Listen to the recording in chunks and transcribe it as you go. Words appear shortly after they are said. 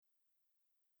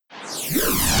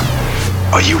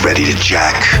Are you ready to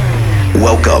jack?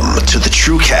 Welcome to the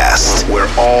TrueCast, where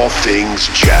all things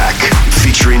jack.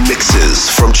 Featuring mixes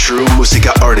from true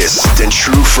Musica artists and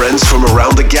true friends from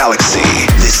around the galaxy.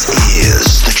 This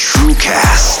is the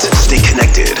TrueCast. Stay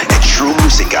connected at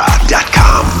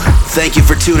TrueMusica.com. Thank you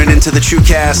for tuning into the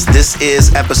TrueCast. This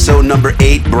is episode number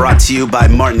 8, brought to you by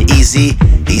Martin Easy.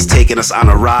 He's taking us on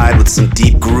a ride with some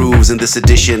deep grooves in this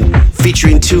edition,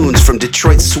 featuring tunes from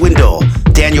Detroit Swindle,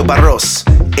 Daniel Barros,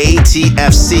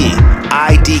 ATFC,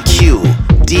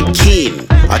 IDQ, Deep Keen,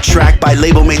 a track by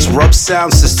label mates Rub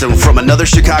Sound System from another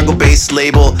Chicago-based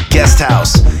label, Guest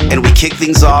House. And we kick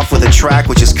things off with a track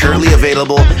which is currently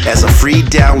available as a free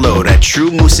download at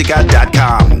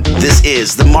TrueMusica.com. This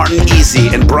is the Martin Easy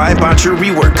and Brian Boncher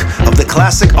rework of the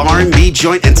classic R&B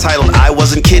joint entitled I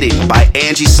Wasn't Kidding by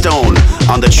Angie Stone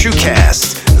on the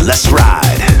TrueCast. Let's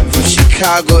ride. From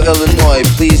Chicago, Illinois,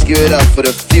 please give it up for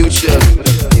the future.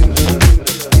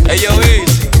 Hey, yo,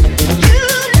 Easy.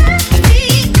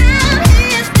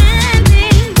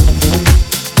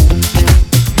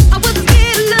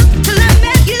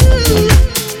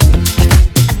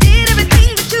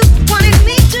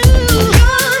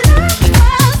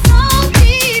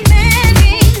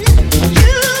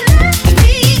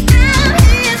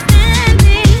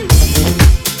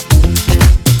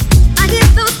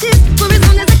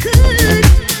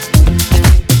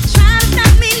 Try to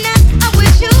stop me now, I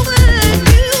wish you would.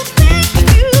 You think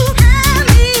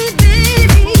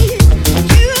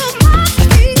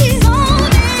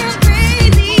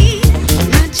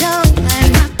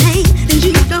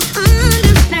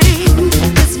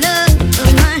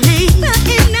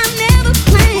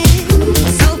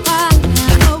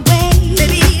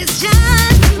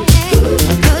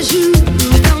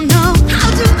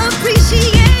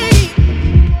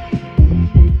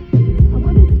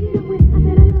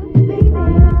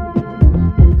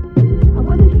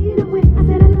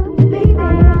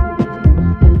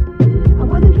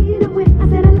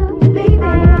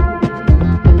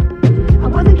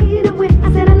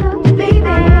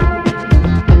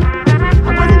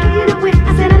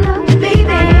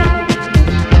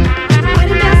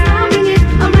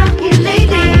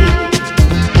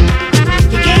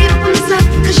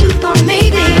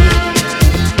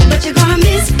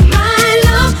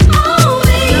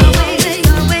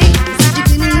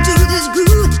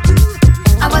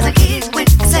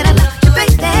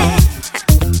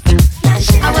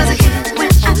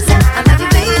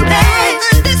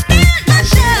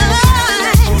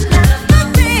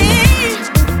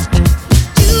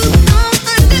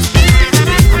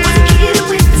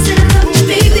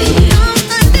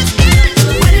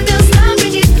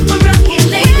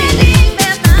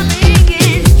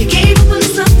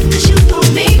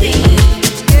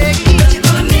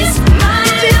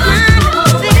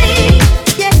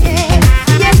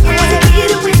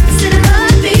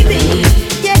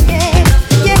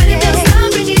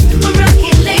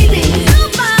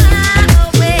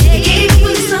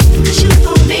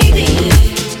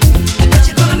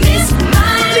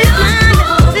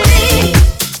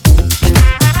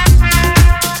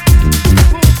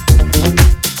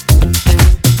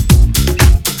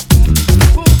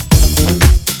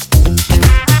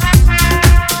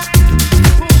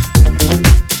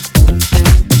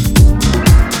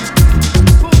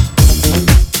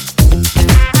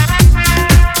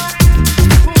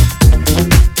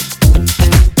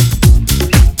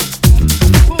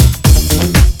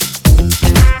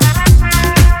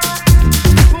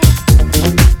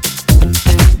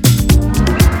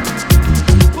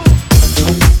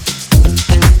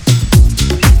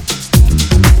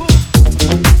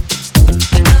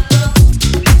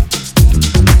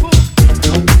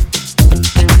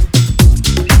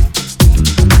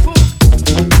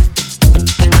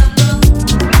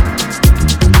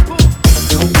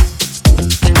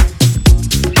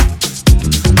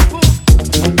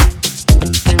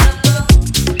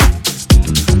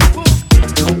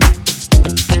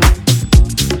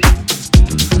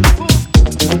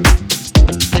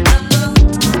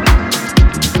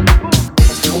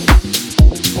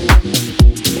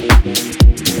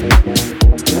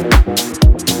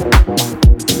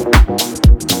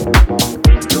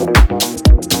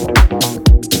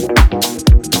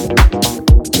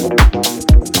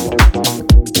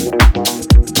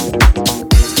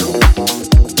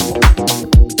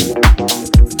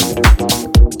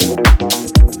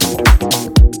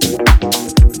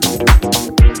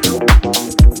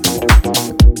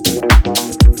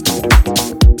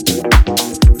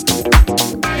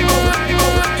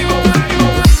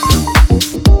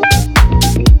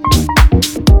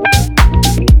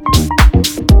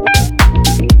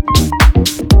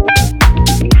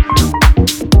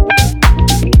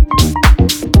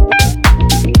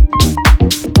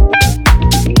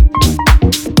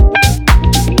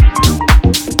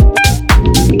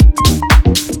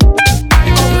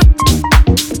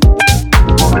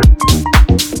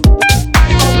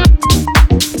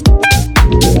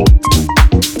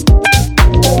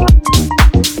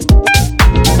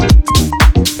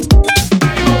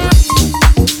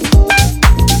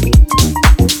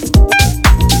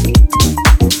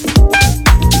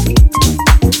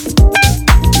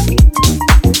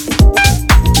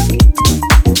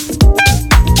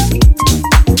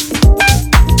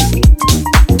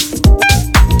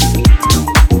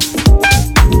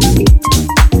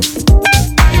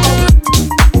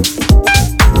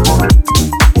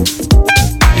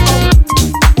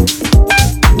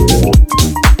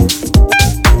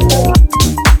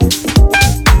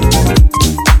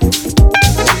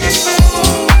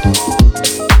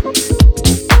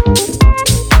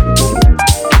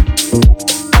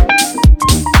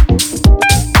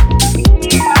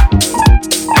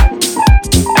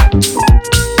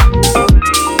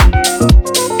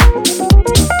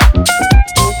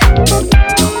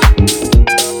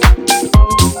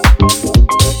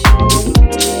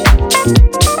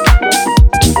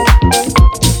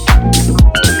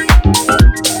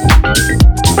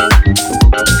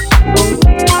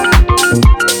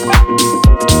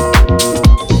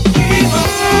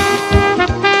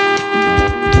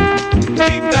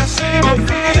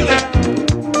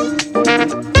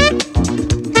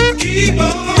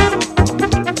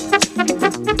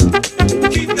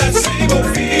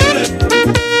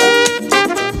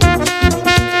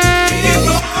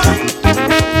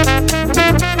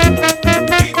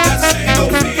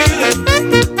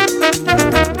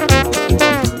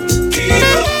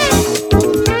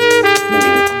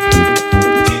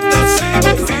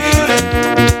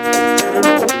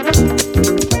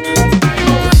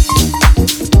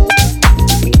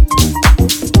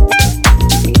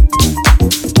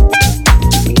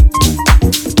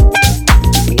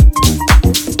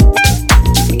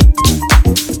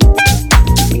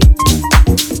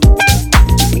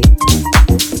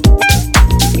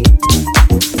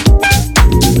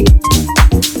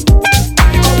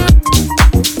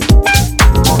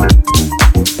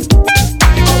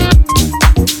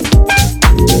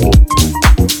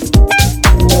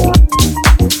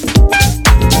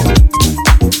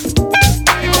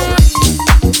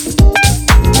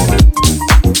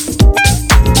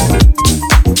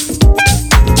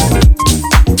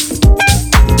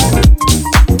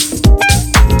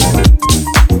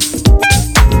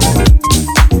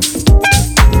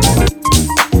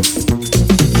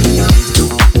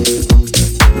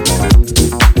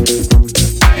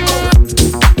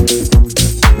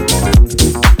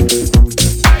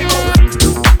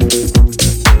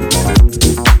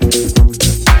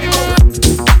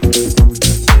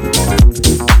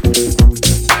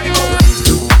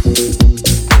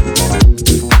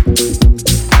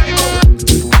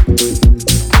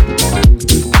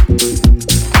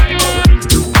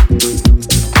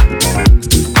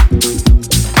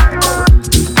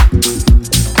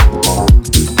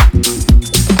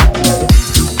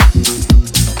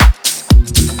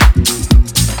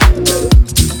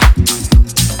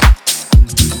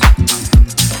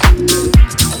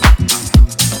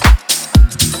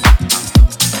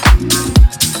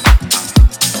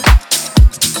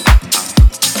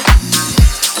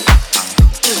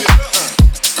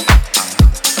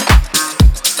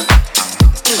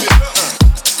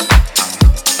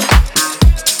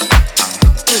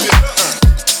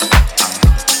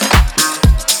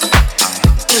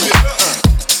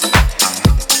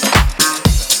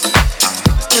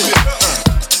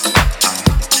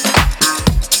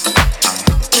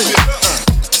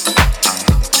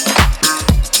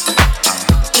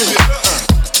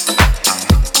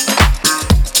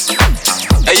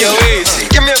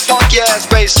ass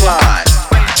bass line.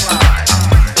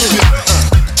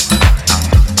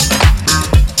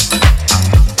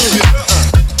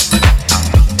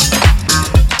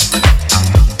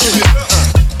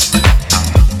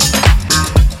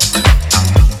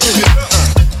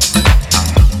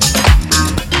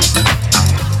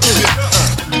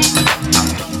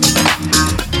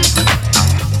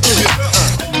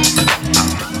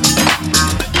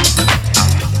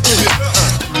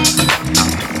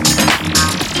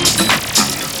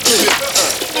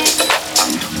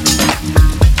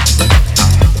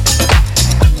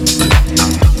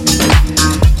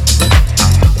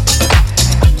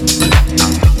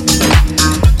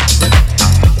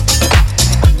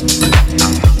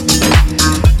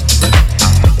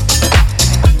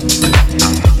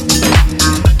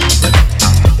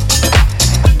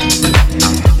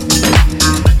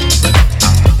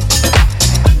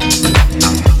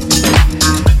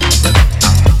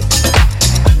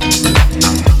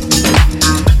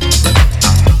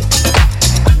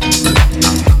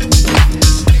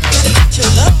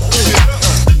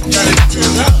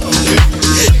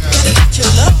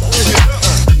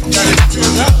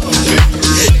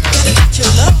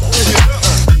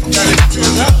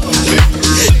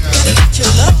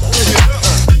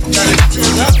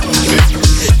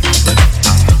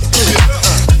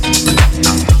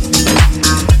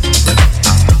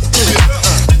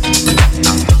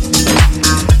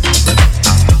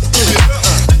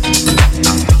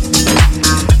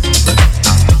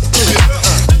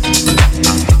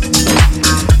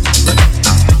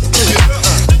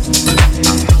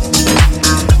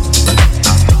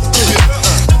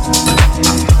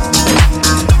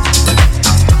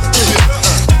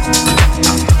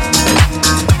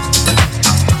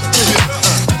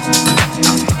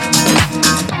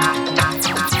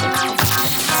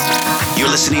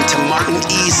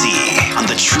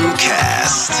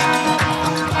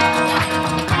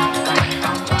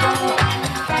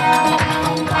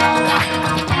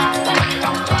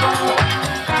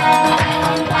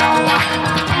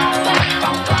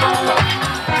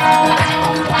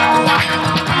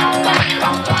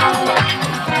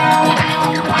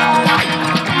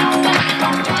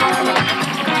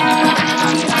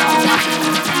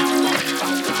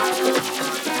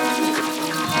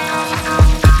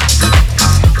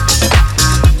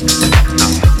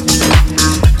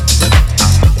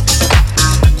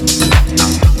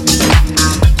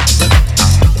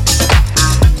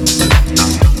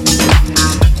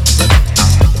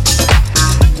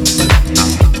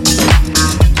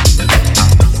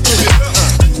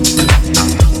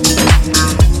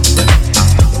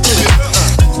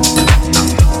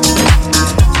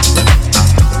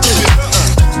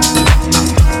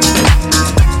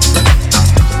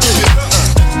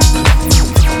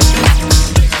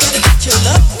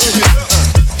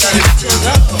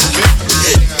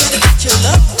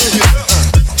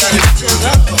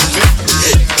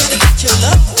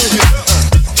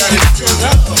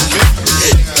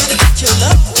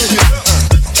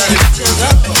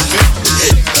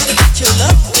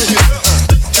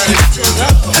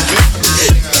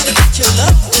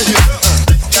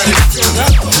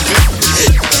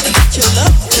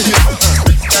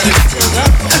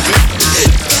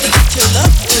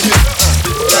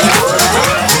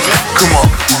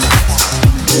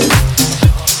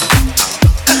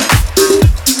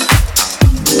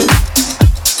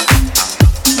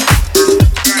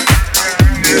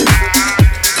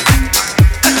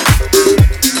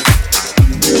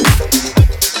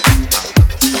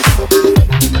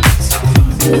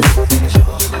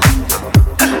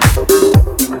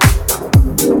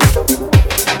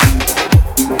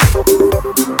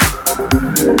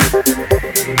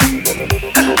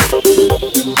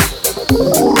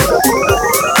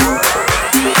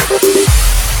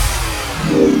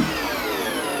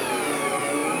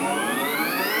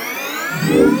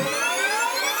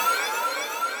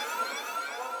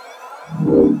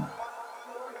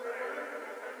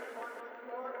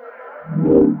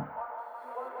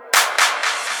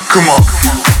 Come on.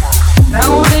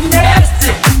 Now on the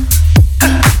nasty.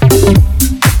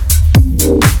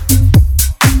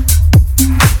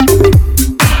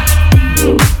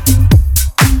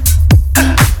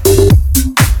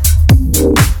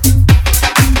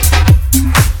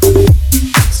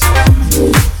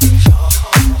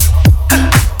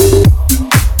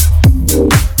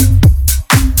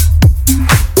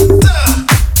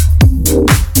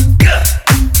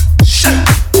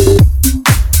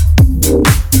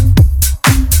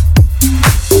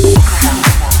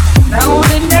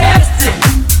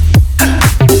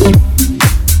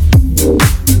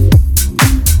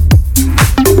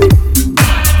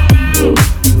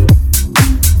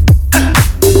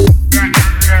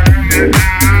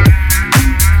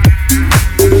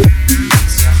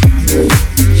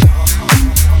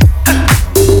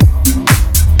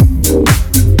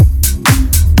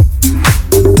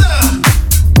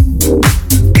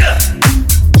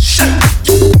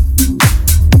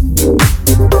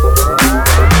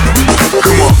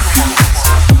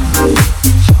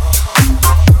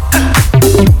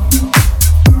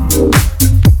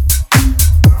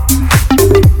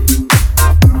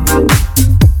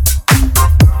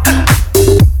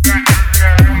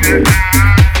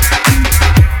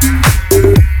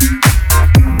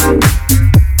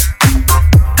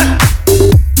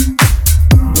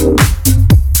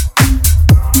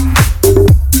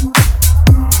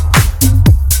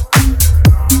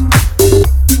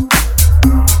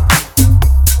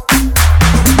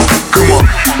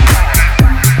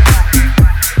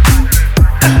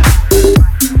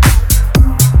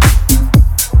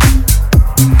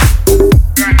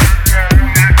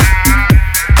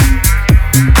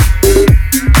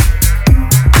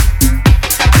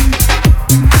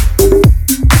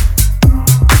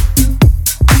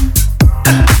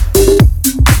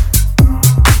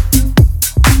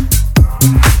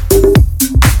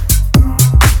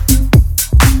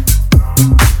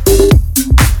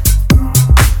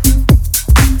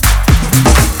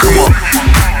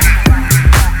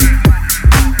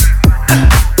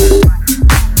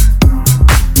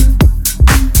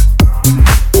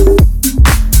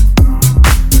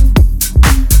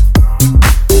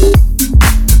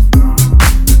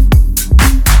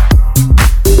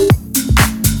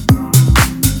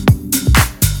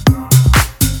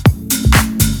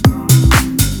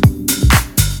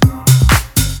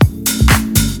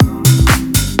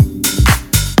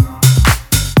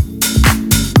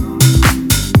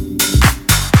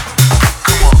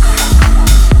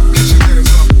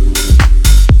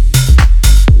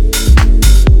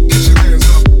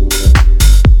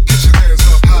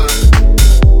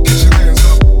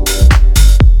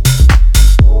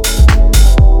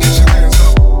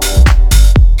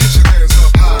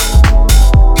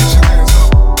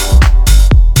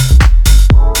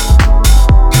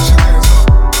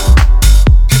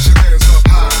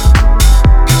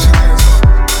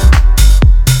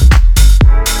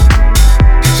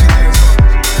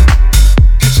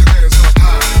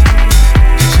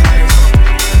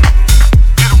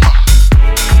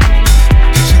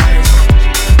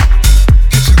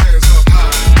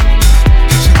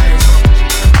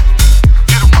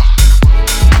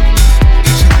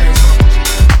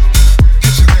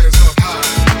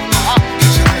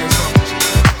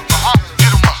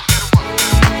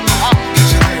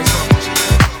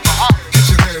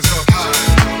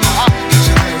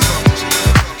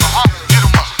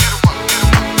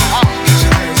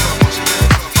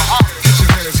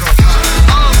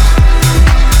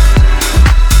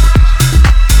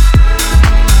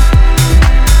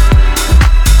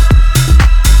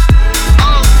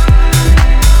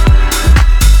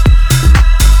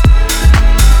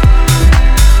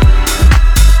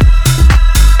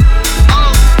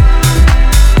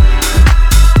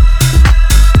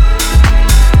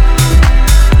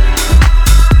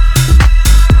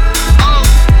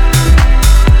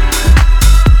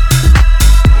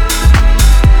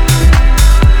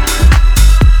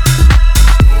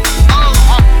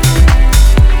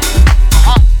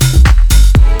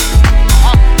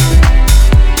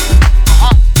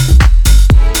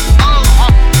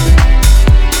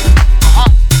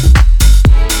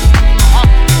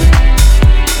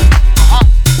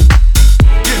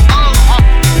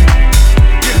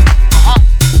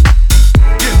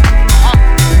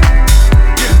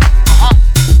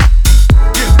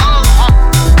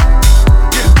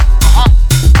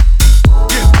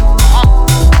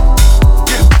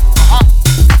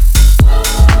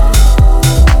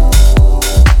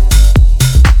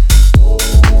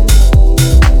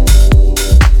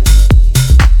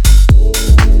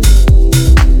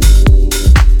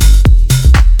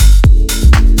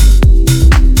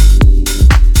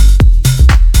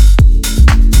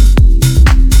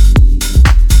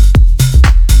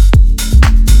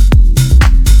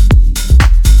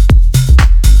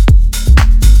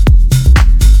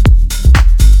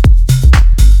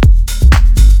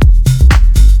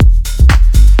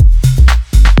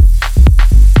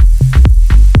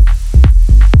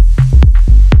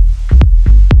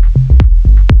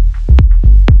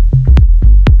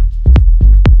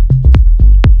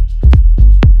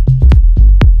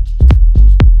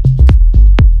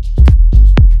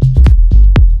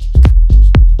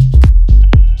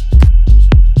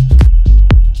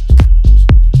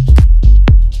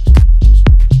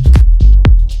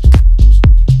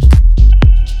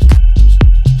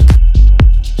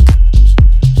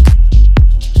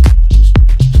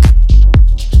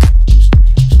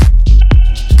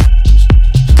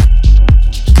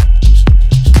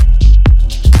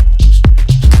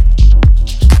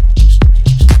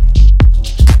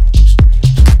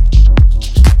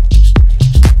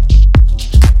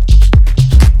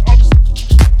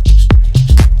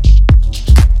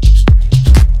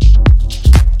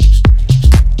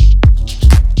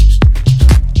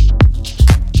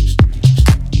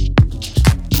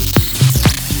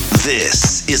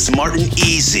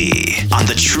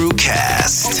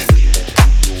 TrueCast.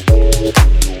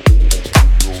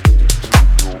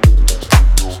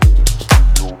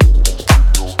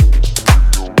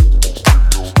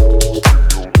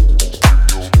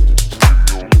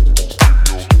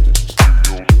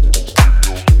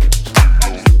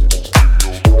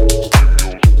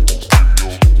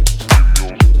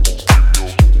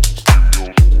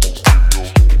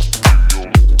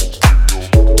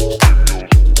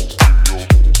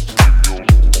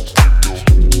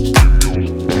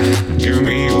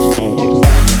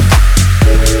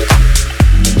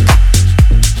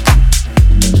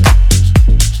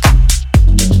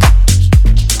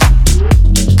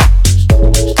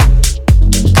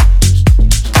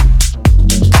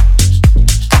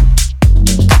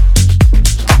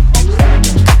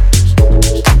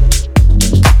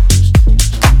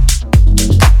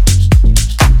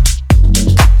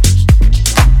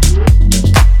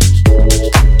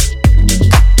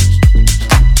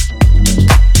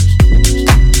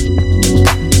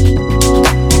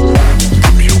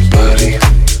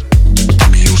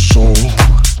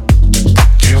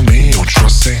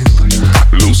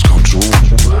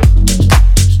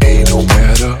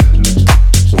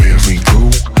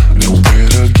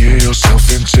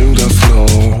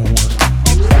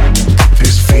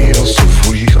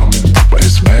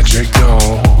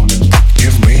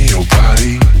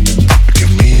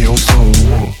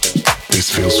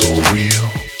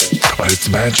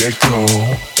 Magic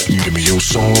though, give me your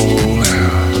soul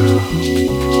now. Give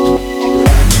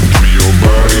me your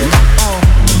body,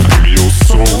 give me your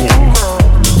soul.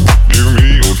 Give me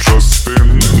your trust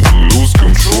and lose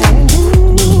control.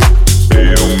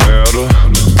 It don't matter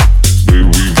where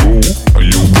we go,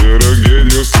 you better get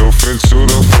yourself into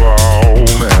the flow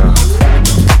now.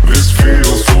 This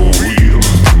feels so real,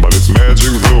 but it's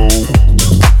magic though.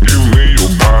 Give me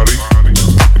your body,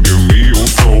 give me your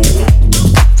soul.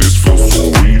 This feels so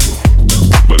real,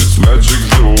 but it's magic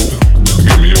though.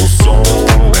 Give me your soul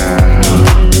now.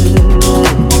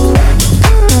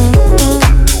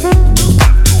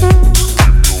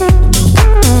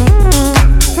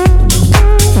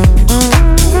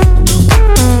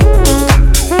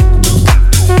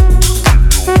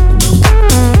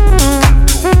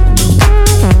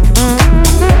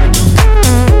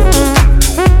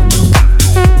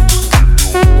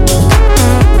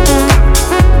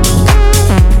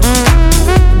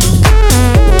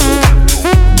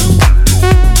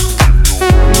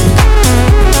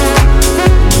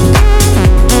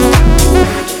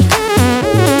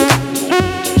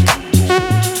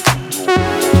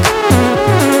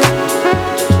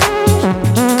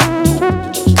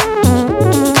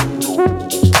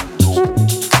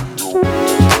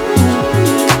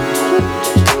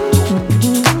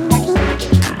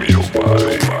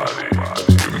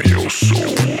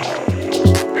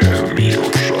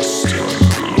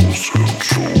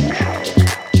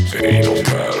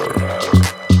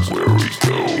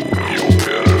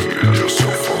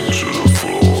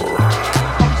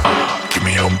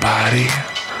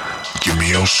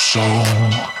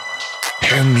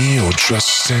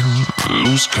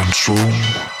 Lose control.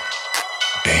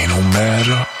 Ain't no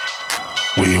matter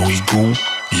where we go,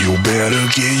 you better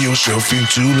get yourself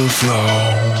into the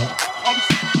flow.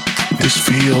 This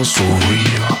feels so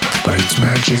real, but it's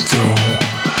magic though.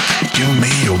 Give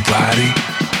me your body,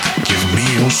 give me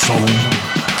your soul.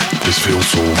 This feels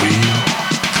so real,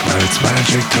 but it's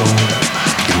magic though.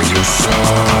 Give me your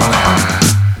soul.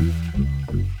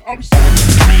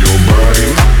 Give me your body,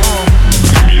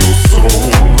 give me your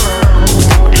soul.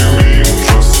 Give me your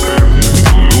trust and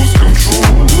lose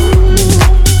control.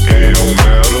 It don't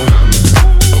matter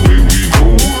where we go,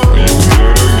 you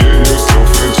better get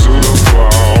yourself into the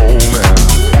flow now.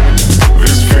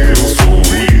 This feels so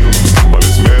real, but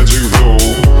it's magic though.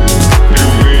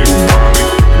 Give me your body,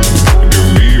 give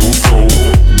me your soul.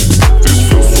 This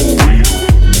feels so real,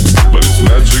 but it's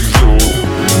magic though.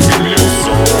 Give me your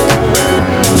soul now.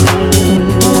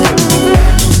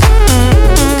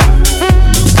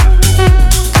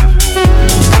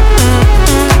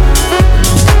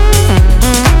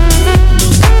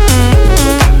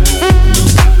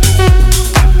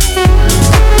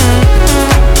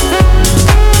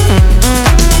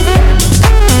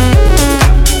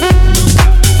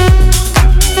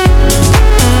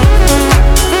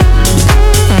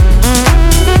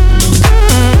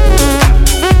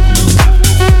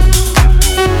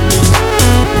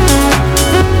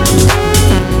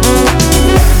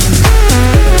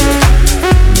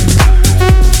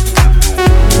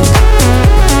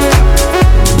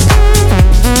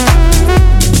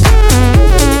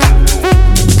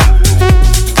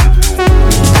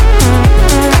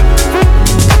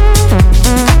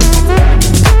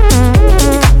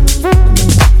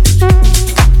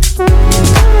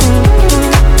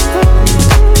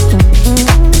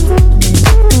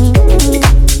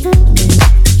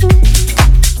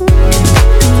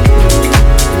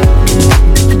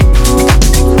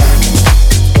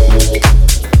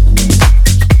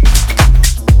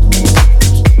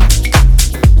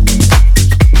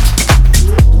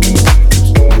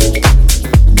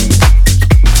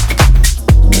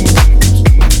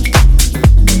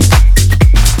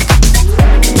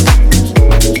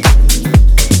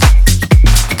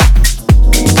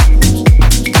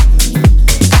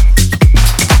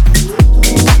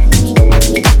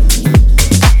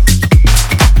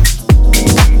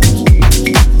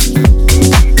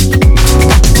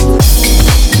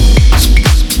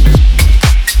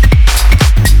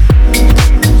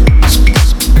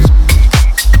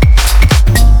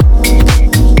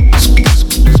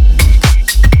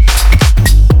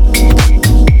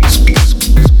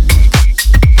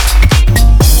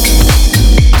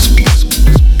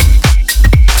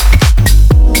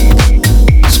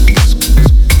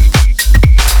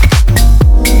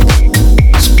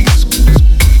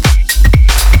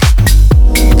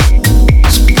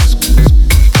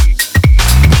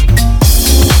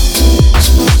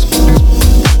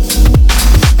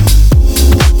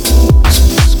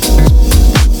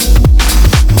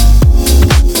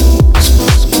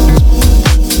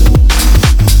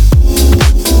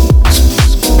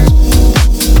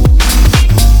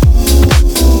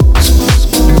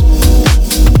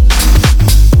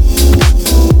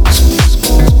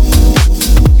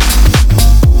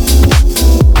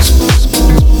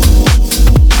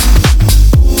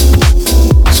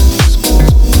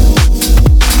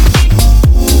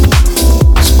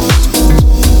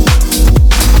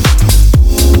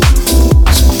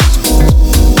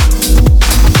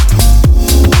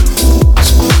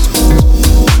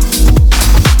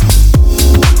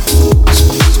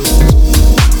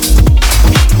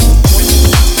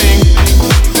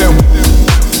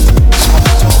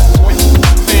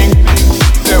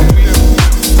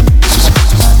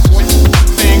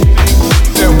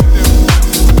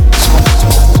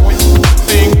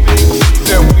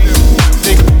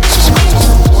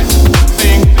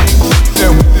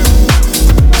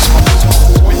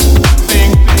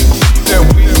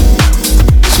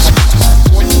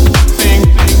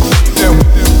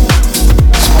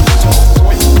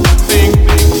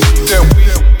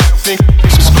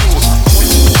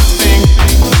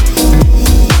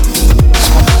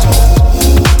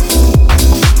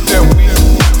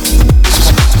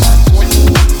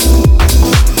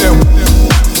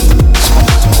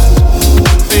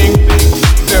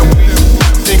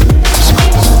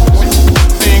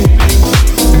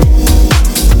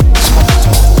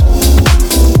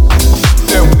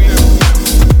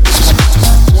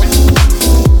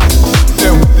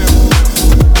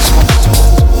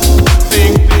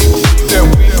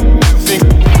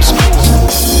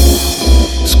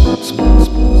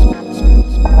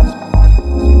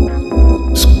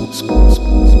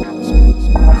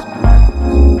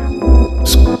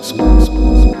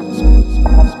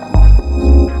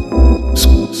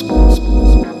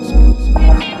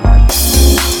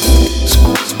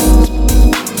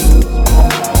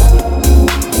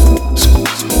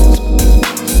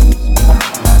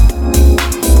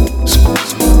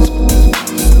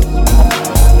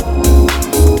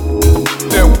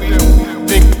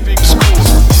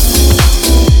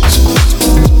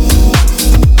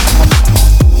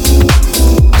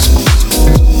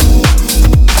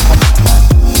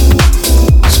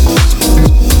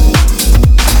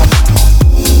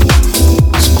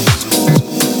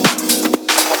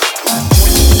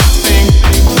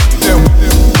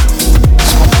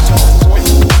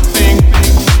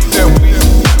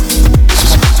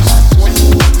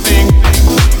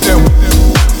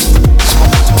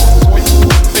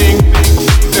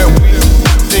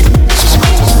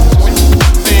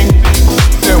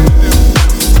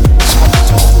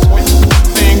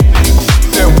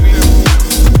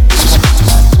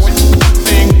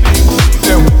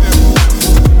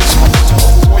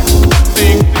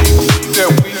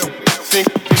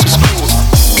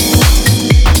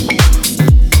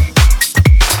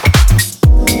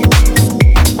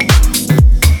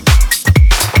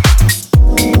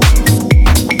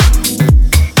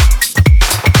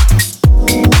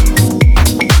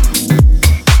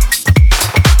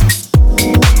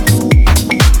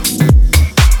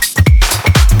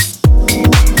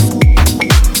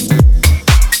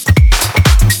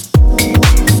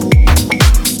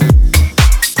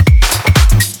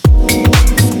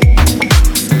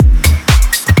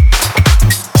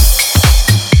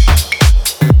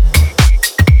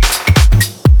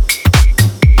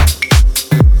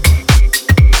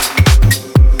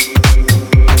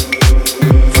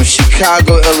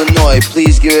 Chicago, Illinois.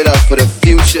 Please give it up for the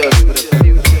future.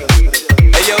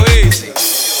 Hey, yo, Easy.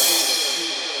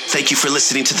 Thank you for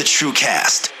listening to the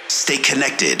TrueCast. Stay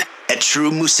connected at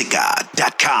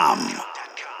truemusica.com.